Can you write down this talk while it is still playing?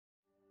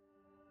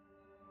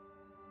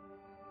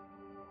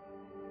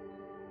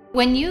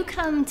When you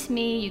come to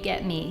me, you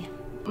get me.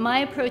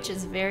 My approach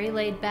is very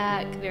laid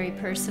back, very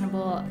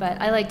personable,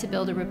 but I like to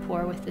build a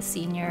rapport with the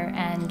senior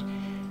and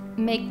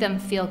make them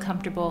feel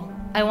comfortable.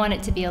 I want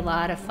it to be a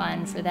lot of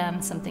fun for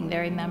them, something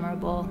very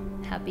memorable,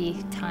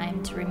 happy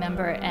time to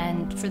remember,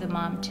 and for the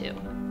mom too.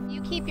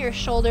 You keep your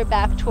shoulder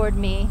back toward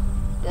me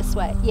this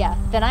way. Yeah,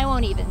 then I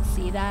won't even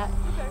see that.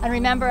 Okay. And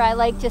remember, I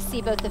like to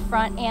see both the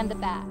front and the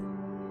back.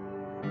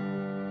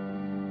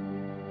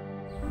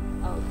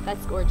 Oh,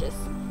 that's gorgeous.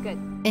 Good.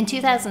 In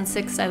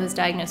 2006, I was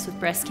diagnosed with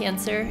breast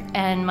cancer,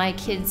 and my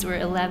kids were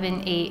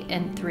 11, 8,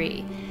 and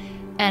 3.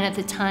 And at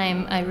the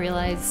time, I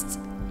realized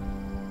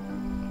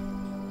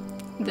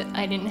that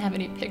I didn't have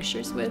any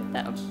pictures with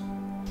them.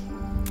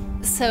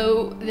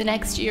 So the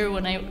next year,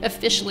 when I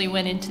officially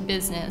went into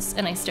business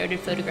and I started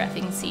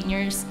photographing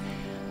seniors,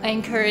 I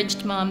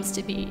encouraged moms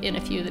to be in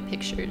a few of the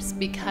pictures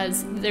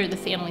because they're the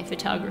family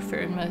photographer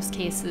in most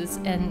cases,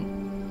 and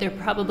there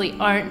probably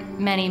aren't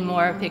many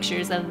more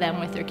pictures of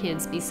them with their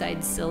kids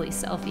besides silly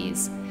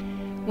selfies.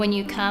 When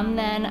you come,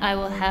 then I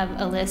will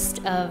have a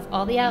list of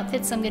all the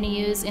outfits I'm going to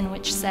use in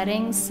which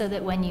settings so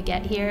that when you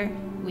get here,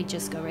 we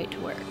just go right to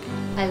work.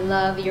 I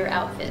love your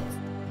outfits.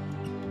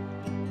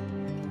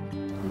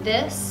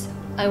 This,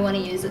 I want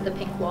to use at the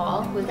pink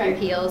wall with your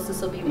heels.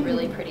 This will be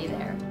really pretty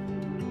there.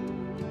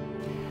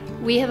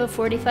 We have a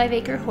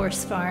 45-acre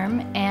horse farm,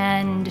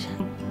 and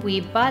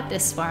we bought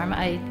this farm.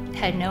 I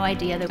had no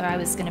idea that I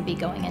was going to be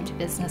going into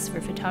business for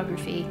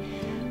photography,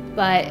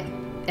 but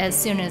as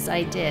soon as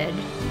I did,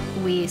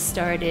 we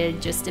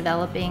started just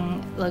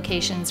developing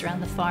locations around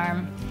the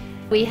farm.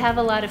 We have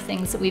a lot of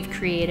things that we've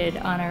created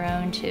on our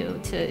own too,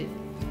 to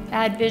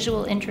add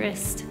visual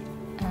interest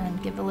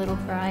and give a little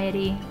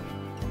variety.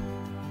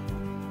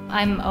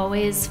 I'm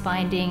always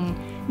finding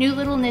new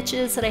little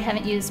niches that I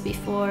haven't used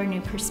before,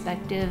 new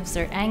perspectives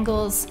or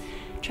angles,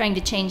 trying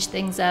to change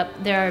things up.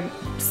 There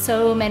are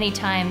so many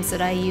times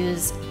that I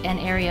use an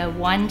area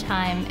one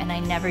time and I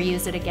never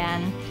use it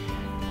again,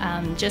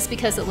 just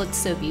because it looked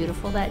so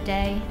beautiful that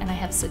day and I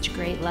have such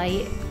great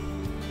light.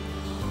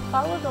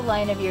 Follow the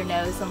line of your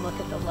nose and look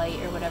at the light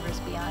or whatever's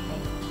beyond me.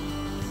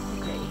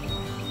 Great.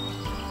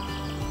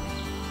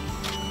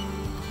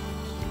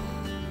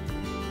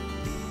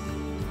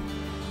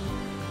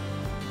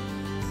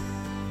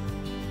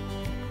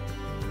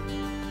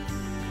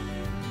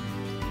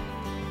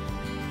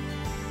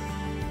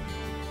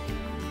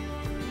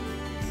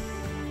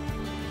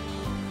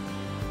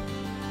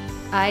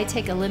 I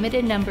take a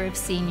limited number of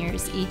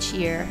seniors each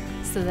year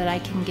so that I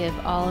can give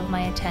all of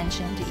my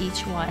attention to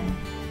each one,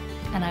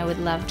 and I would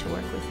love to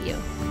work with you.